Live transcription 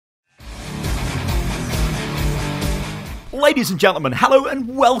Ladies and gentlemen, hello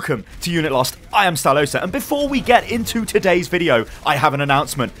and welcome to Unit Lost. I am Stylosa, and before we get into today's video, I have an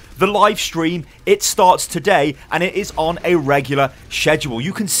announcement. The live stream, it starts today, and it is on a regular schedule.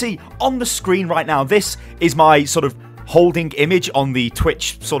 You can see on the screen right now, this is my sort of holding image on the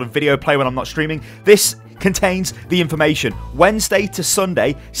Twitch sort of video play when I'm not streaming. This contains the information Wednesday to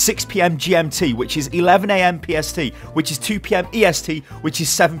Sunday, 6 PM GMT, which is 11 AM PST, which is 2 PM EST, which is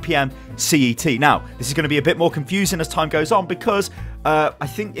 7 PM CET. Now, this is going to be a bit more confusing as time goes on because I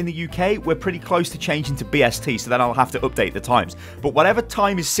think in the UK we're pretty close to changing to BST, so then I'll have to update the times. But whatever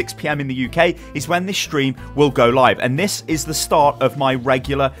time is 6 PM in the UK is when this stream will go live, and this is the start of my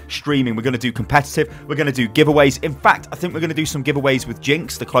regular streaming. We're going to do competitive, we're going to do giveaways. In fact, I think we're going to do some giveaways with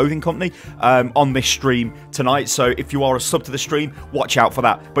Jinx, the clothing company, on this stream tonight. So if you are a sub to the stream, watch out for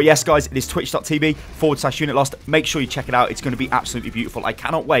that. But yes, guys, it is twitch.tv/Unit Lost. Make sure you check it out. It's going to be absolutely beautiful. I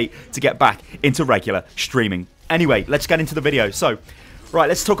cannot wait to get back into regular streaming. Anyway, let's get into the video. So, right,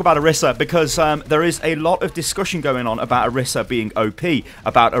 let's talk about Orisa, because there is a lot of discussion going on about Orisa being OP,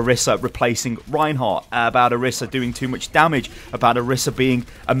 about Orisa replacing Reinhardt, about Orisa doing too much damage, about Orisa being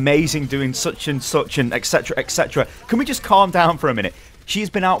amazing, doing such and etc, etc. Can we just calm down for a minute? She's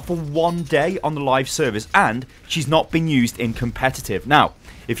been out for 1 day on the live service, and she's not been used in competitive. Now,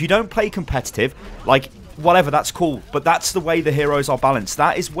 if you don't play competitive, like, whatever, that's cool, but that's the way the heroes are balanced.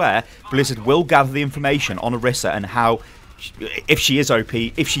 That is where Blizzard will gather the information on Orisa and how, if she is OP,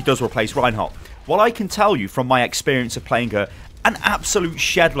 if she does replace Reinhardt. What I can tell you from my experience of playing her, an absolute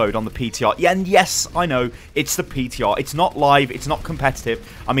shed load on the PTR. Yeah, and yes, I know, it's the PTR. It's not live, it's not competitive.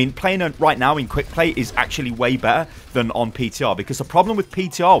 I mean, playing her right now in quick play is actually way better than on PTR, because the problem with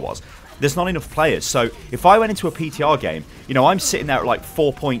PTR was there's not enough players. So if I went into a PTR game, you know, I'm sitting there at like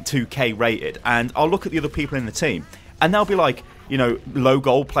 4.2k rated, and I'll look at the other people in the team, and they'll be like, you know, low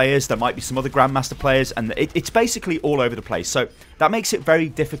gold players, there might be some other Grandmaster players, and it's basically all over the place. So that makes it very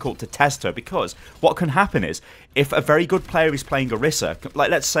difficult to test her, because what can happen is, if a very good player is playing Orisa,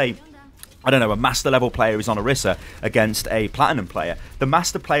 like let's say, I don't know, a master level player is on Orisa against a platinum player, the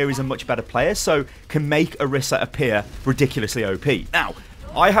master player is a much better player, so can make Orisa appear ridiculously OP. Now,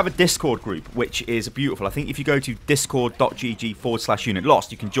 I have a Discord group, which is beautiful. I think if you go to discord.gg/Unit Lost,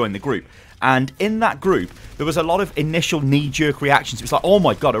 you can join the group. And in that group, there was a lot of initial knee-jerk reactions. It was like, oh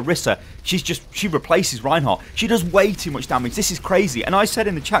my god, Orisa, she replaces Reinhardt. She does way too much damage. This is crazy. And I said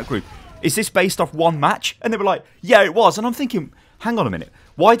in the chat group, is this based off one match? And they were like, yeah, it was. And I'm thinking, hang on a minute.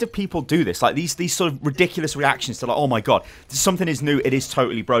 Why do people do this? Like these sort of ridiculous reactions to like, oh my god, something is new, it is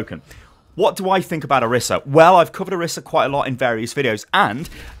totally broken. What do I think about Orisa? Well, I've covered Orisa quite a lot in various videos, and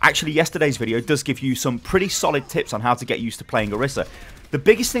actually yesterday's video does give you some pretty solid tips on how to get used to playing Orisa. The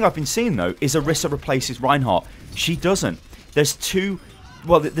biggest thing I've been seeing, though, is Orisa replaces Reinhardt. She doesn't. There's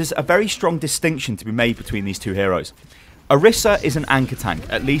a very strong distinction to be made between these two heroes. Orisa is an anchor tank,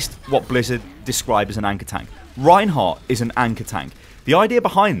 at least what Blizzard describe as an anchor tank. Reinhardt is an anchor tank. The idea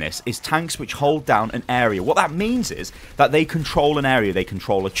behind this is tanks which hold down an area. What that means is that they control an area, they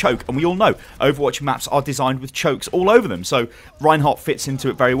control a choke, and we all know Overwatch maps are designed with chokes all over them, so Reinhardt fits into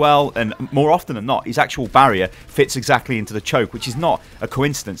it very well, and more often than not, his actual barrier fits exactly into the choke, which is not a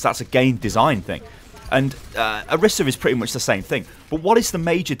coincidence, that's a game design thing. And Orisa is pretty much the same thing. But what is the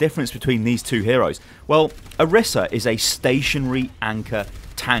major difference between these two heroes? Well, Orisa is a stationary anchor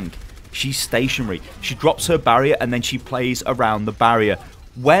tank. She's stationary. She drops her barrier and then she plays around the barrier.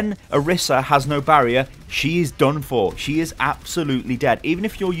 When Orisa has no barrier, she is done for. She is absolutely dead. Even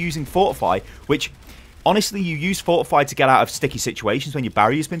if you're using Fortify, which honestly you use Fortify to get out of sticky situations when your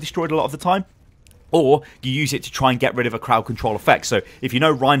barrier's been destroyed a lot of the time, or you use it to try and get rid of a crowd control effect. So if you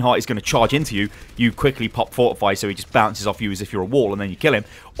know Reinhardt is going to charge into you, you quickly pop Fortify so he just bounces off you as if you're a wall and then you kill him.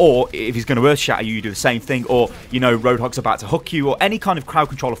 Or if he's going to Earth Shatter you, you do the same thing. Or, you know, Roadhog's about to hook you, or any kind of crowd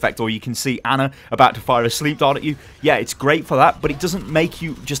control effect. Or you can see Anna about to fire a sleep dart at you. Yeah, it's great for that, but it doesn't make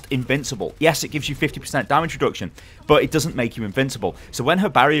you just invincible. Yes, it gives you 50% damage reduction, but it doesn't make you invincible. So when her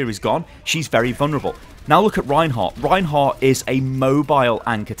barrier is gone, she's very vulnerable. Now look at Reinhardt. Reinhardt is a mobile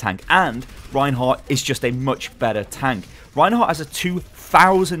anchor tank, and Reinhardt is just a much better tank. Reinhardt has a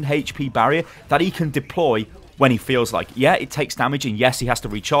 2000 HP barrier that he can deploy when he feels like. Yeah, it takes damage, and yes, he has to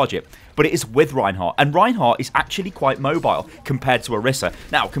recharge it, but it is with Reinhardt, and Reinhardt is actually quite mobile compared to Orisa.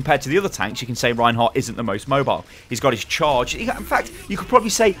 Now, compared to the other tanks, you can say Reinhardt isn't the most mobile. He's got his charge. In fact, you could probably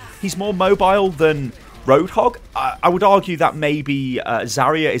say he's more mobile than Roadhog. I would argue that maybe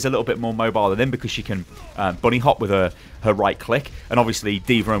Zarya is a little bit more mobile than him, because she can bunny hop with her right click, and obviously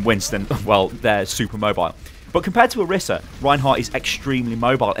D.Va and Winston, well, they're super mobile. But compared to Orisa, Reinhardt is extremely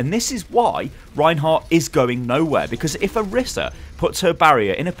mobile, and this is why Reinhardt is going nowhere, because if Orisa puts her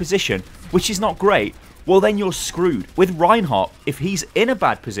barrier in a position which is not great, well then you're screwed. With Reinhardt, if he's in a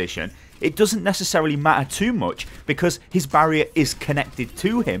bad position, it doesn't necessarily matter too much because his barrier is connected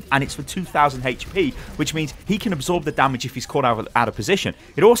to him and it's for 2000 HP, which means he can absorb the damage if he's caught out of position.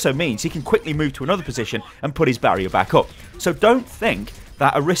 It also means he can quickly move to another position and put his barrier back up. So don't think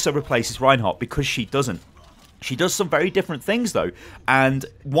that Orisa replaces Reinhardt, because she doesn't. She does some very different things though, and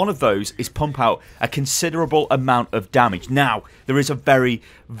one of those is pump out a considerable amount of damage. Now, there is a very,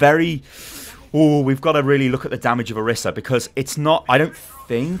 very... Oh, we've got to really look at the damage of Orisa, because it's not, I don't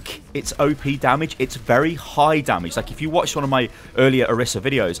think it's OP damage, it's very high damage. Like, if you watched one of my earlier Orisa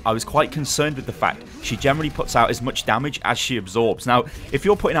videos, I was quite concerned with the fact she generally puts out as much damage as she absorbs. Now, if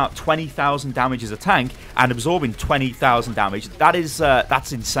you're putting out 20,000 damage as a tank and absorbing 20,000 damage, that is,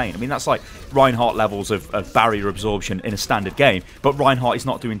 that's insane. I mean, that's like Reinhardt levels of barrier absorption in a standard game, but Reinhardt is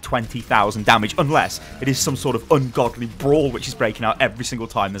not doing 20,000 damage unless it is some sort of ungodly brawl which is breaking out every single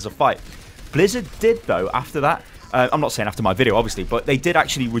time there's a fight. Blizzard did, though, after that, I'm not saying after my video, obviously, but they did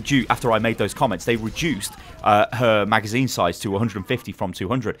actually reduce, after I made those comments, they reduced her magazine size to 150 from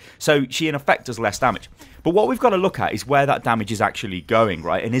 200. So she, in effect, does less damage. But what we've got to look at is where that damage is actually going,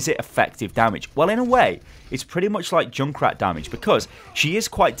 right? And is it effective damage? Well, in a way, it's pretty much like Junkrat damage, because she is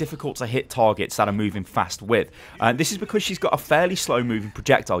quite difficult to hit targets that are moving fast with. This is because she's got a fairly slow-moving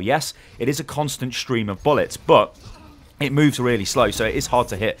projectile. Yes, it is a constant stream of bullets, but it moves really slow, so it is hard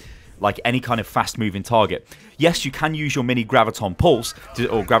to hit like any kind of fast-moving target. Yes, you can use your mini Graviton Pulse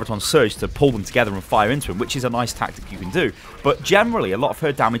or Graviton Surge to pull them together and fire into them, which is a nice tactic you can do. But generally, a lot of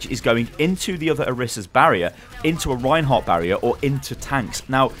her damage is going into the other Orisa's barrier, into a Reinhardt barrier, or into tanks.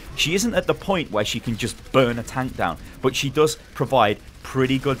 Now, she isn't at the point where she can just burn a tank down, but she does provide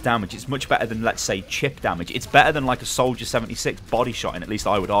pretty good damage. It's much better than, let's say, chip damage. It's better than like a Soldier 76 body shot, in at least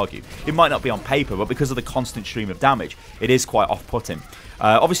I would argue. It might not be on paper, but because of the constant stream of damage, it is quite off-putting.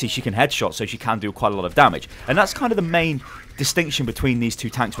 Obviously, she can headshot, so she can do quite a lot of damage. And that's kind of the main distinction between these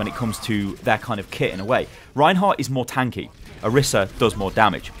two tanks when it comes to their kind of kit, in a way. Reinhardt is more tanky. Orisa does more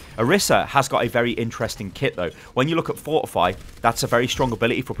damage. Orisa has got a very interesting kit, though. When you look at Fortify, that's a very strong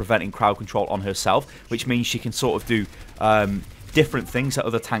ability for preventing crowd control on herself, which means she can sort of do different things that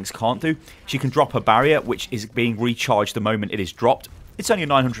other tanks can't do. She can drop her barrier, which is being recharged the moment it is dropped. It's only a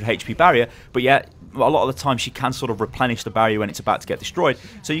 900 HP barrier, but yet a lot of the time she can sort of replenish the barrier when it's about to get destroyed.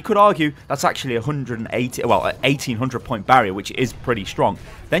 So you could argue that's actually 180, well, an 1800 point barrier, which is pretty strong.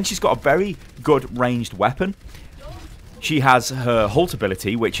 Then she's got a very good ranged weapon. She has her Halt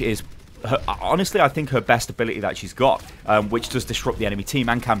ability, which is honestly, I think her best ability that she's got, which does disrupt the enemy team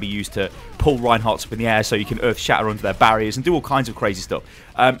and can be used to pull Reinhardt up in the air so you can earth shatter under their barriers and do all kinds of crazy stuff.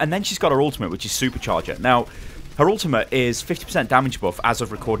 And then she's got her ultimate, which is Supercharger. Now, her ultimate is 50% damage buff as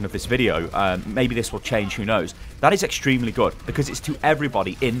of recording of this video. Maybe this will change, who knows. That is extremely good because it's to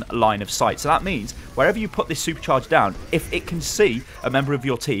everybody in line of sight. So that means wherever you put this supercharge down, if it can see a member of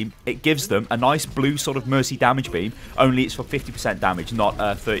your team, it gives them a nice blue sort of Mercy damage beam, only it's for 50% damage, not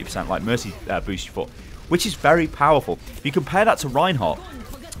 30% like Mercy boosts you for, which is very powerful. If you compare that to Reinhardt,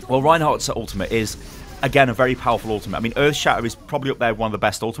 well, Reinhardt's ultimate is, again, a very powerful ultimate. I mean, Earth Shatter is probably up there one of the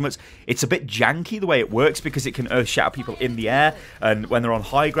best ultimates. It's a bit janky the way it works because it can Earth Shatter people in the air and when they're on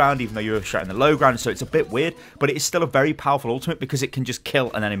high ground, even though you're Earth Shatter in the low ground, so it's a bit weird, but it is still a very powerful ultimate because it can just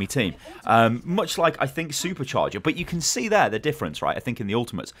kill an enemy team. Much like, I think, Supercharger, but you can see there the difference, right, I think, in the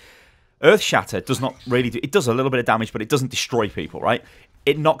ultimates. Earth Shatter does not really do... It does a little bit of damage, but it doesn't destroy people, right?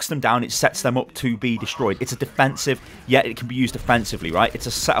 It knocks them down, it sets them up to be destroyed. It's a defensive, yet it can be used offensively, right? It's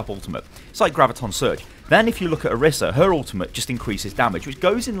a setup ultimate. It's like Graviton Surge. Then if you look at Orisa, her ultimate just increases damage, which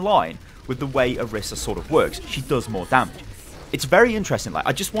goes in line with the way Orisa sort of works. She does more damage. It's very interesting. Like,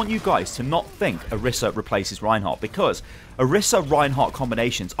 I just want you guys to not think Orisa replaces Reinhardt, because Orisa-Reinhardt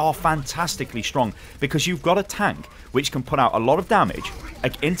combinations are fantastically strong because you've got a tank which can put out a lot of damage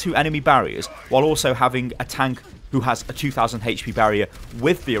into enemy barriers while also having a tank who has a 2000 HP barrier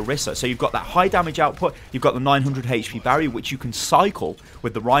with the Orisa. So you've got that high damage output, you've got the 900 HP barrier, which you can cycle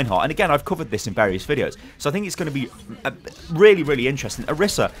with the Reinhardt. And again, I've covered this in various videos. So I think it's going to be really, really interesting.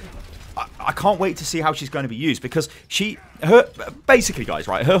 Orisa, I can't wait to see how she's going to be used because basically, guys,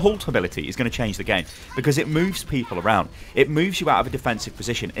 right, her Halt ability is going to change the game because it moves people around. It moves you out of a defensive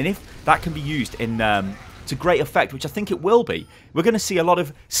position. And if that can be used in... to great effect, which I think it will be, we're going to see a lot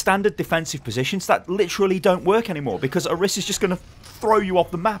of standard defensive positions that literally don't work anymore because Orisa's just going to throw you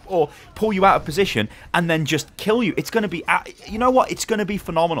off the map or pull you out of position and then just kill you. It's going to be, you know what, it's going to be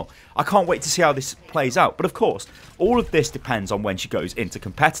phenomenal. I can't wait to see how this plays out. But of course, all of this depends on when she goes into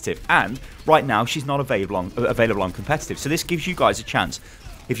competitive, and right now she's not available on competitive, so this gives you guys a chance.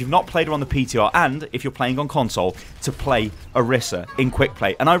 if you've not played her on the PTR, and if you're playing on console, to play Orisa in quick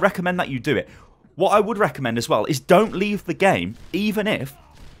play. And I recommend that you do it. What I would recommend as well is don't leave the game, even if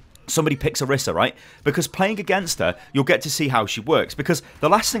somebody picks Orisa, right? Because playing against her, you'll get to see how she works. Because the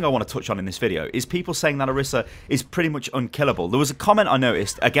last thing I want to touch on in this video is people saying that Orisa is pretty much unkillable. There was a comment I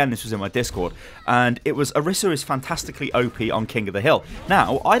noticed, again, this was in my Discord, and it was, Orisa is fantastically OP on King of the Hill.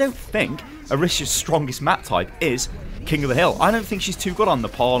 Now, I don't think Orisa's strongest map type is King of the Hill. I don't think she's too good on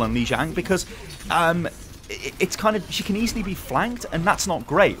Nepal and Lijiang because it's kind of, she can easily be flanked, and that's not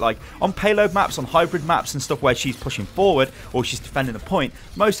great. Like on payload maps, on hybrid maps and stuff where she's pushing forward or she's defending the point,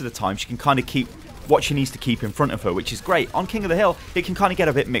 most of the time she can kind of keep what she needs to keep in front of her, which is great. On King of the Hill, it can kind of get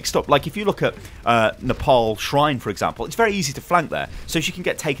a bit mixed up. Like if you look at Nepal Shrine, for example, it's very easy to flank there, so she can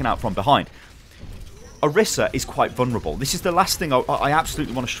get taken out from behind. Orisa is quite vulnerable. This is the last thing I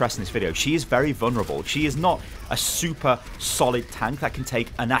absolutely want to stress in this video. She is very vulnerable. She is not a super solid tank that can take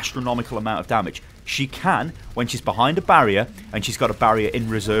an astronomical amount of damage. She can when she's behind a barrier and she's got a barrier in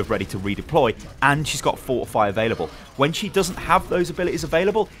reserve ready to redeploy, and she's got Fortify available. When she doesn't have those abilities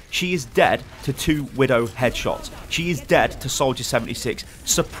available, she is dead to 2 Widow headshots. She is dead to Soldier 76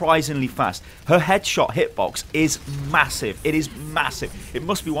 surprisingly fast. Her headshot hitbox is massive. It is massive. It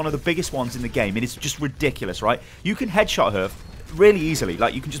must be one of the biggest ones in the game. It is just ridiculous, right? You can headshot her really easily.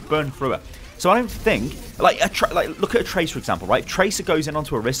 Like, you can just burn through her. So I don't think, like look at a Tracer, for example, right? Tracer goes in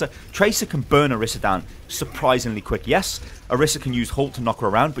onto Orisa. Tracer can burn Orisa down surprisingly quick. Yes, Orisa can use Halt to knock her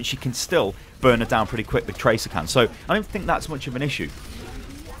around, but she can still burn her down pretty quick, the Tracer can. So I don't think that's much of an issue.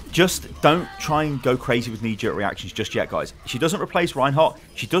 Just don't try and go crazy with knee-jerk reactions just yet, guys. She doesn't replace Reinhardt.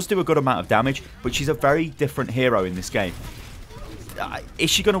 She does do a good amount of damage, but she's a very different hero in this game. Is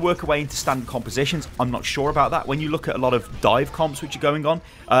she going to work her way into standard compositions? I'm not sure about that. When you look at a lot of dive comps which are going on,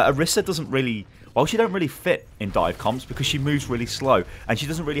 Orisa doesn't really, well, she don't really fit in dive comps because she moves really slow, and she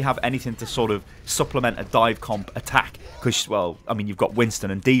doesn't really have anything to sort of supplement a dive comp attack because, well, I mean, you've got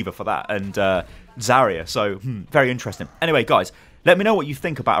Winston and Diva for that, and Zarya, so very interesting. Anyway, guys, let me know what you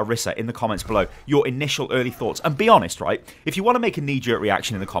think about Orisa in the comments below, your initial early thoughts, and be honest, right? If you want to make a knee-jerk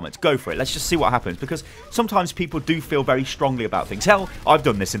reaction in the comments, go for it. Let's just see what happens, because sometimes people do feel very strongly about things. Hell, I've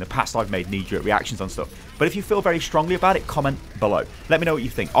done this in the past. I've made knee-jerk reactions on stuff. But if you feel very strongly about it, comment below. Let me know what you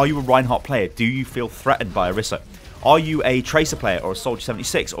think. Are you a Reinhardt player? Do you feel threatened by Orisa? Are you a Tracer player or a Soldier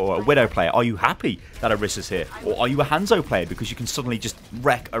 76 or a Widow player? Are you happy that Orisa's here? Or are you a Hanzo player because you can suddenly just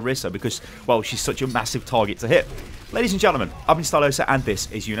wreck Orisa because, well, she's such a massive target to hit? Ladies and gentlemen, I've been StyleOsa and this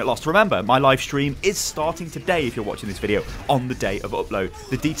is Unit Lost. Remember, my live stream is starting today if you're watching this video on the day of upload.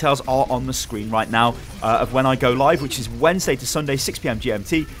 The details are on the screen right now of when I go live, which is Wednesday to Sunday, 6 PM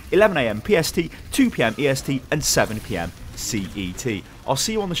GMT, 11 AM PST, 2 PM EST, and 7 PM CET. I'll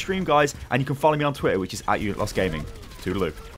see you on the stream, guys, and you can follow me on Twitter, which is @UnitLostGaming. Toodaloo.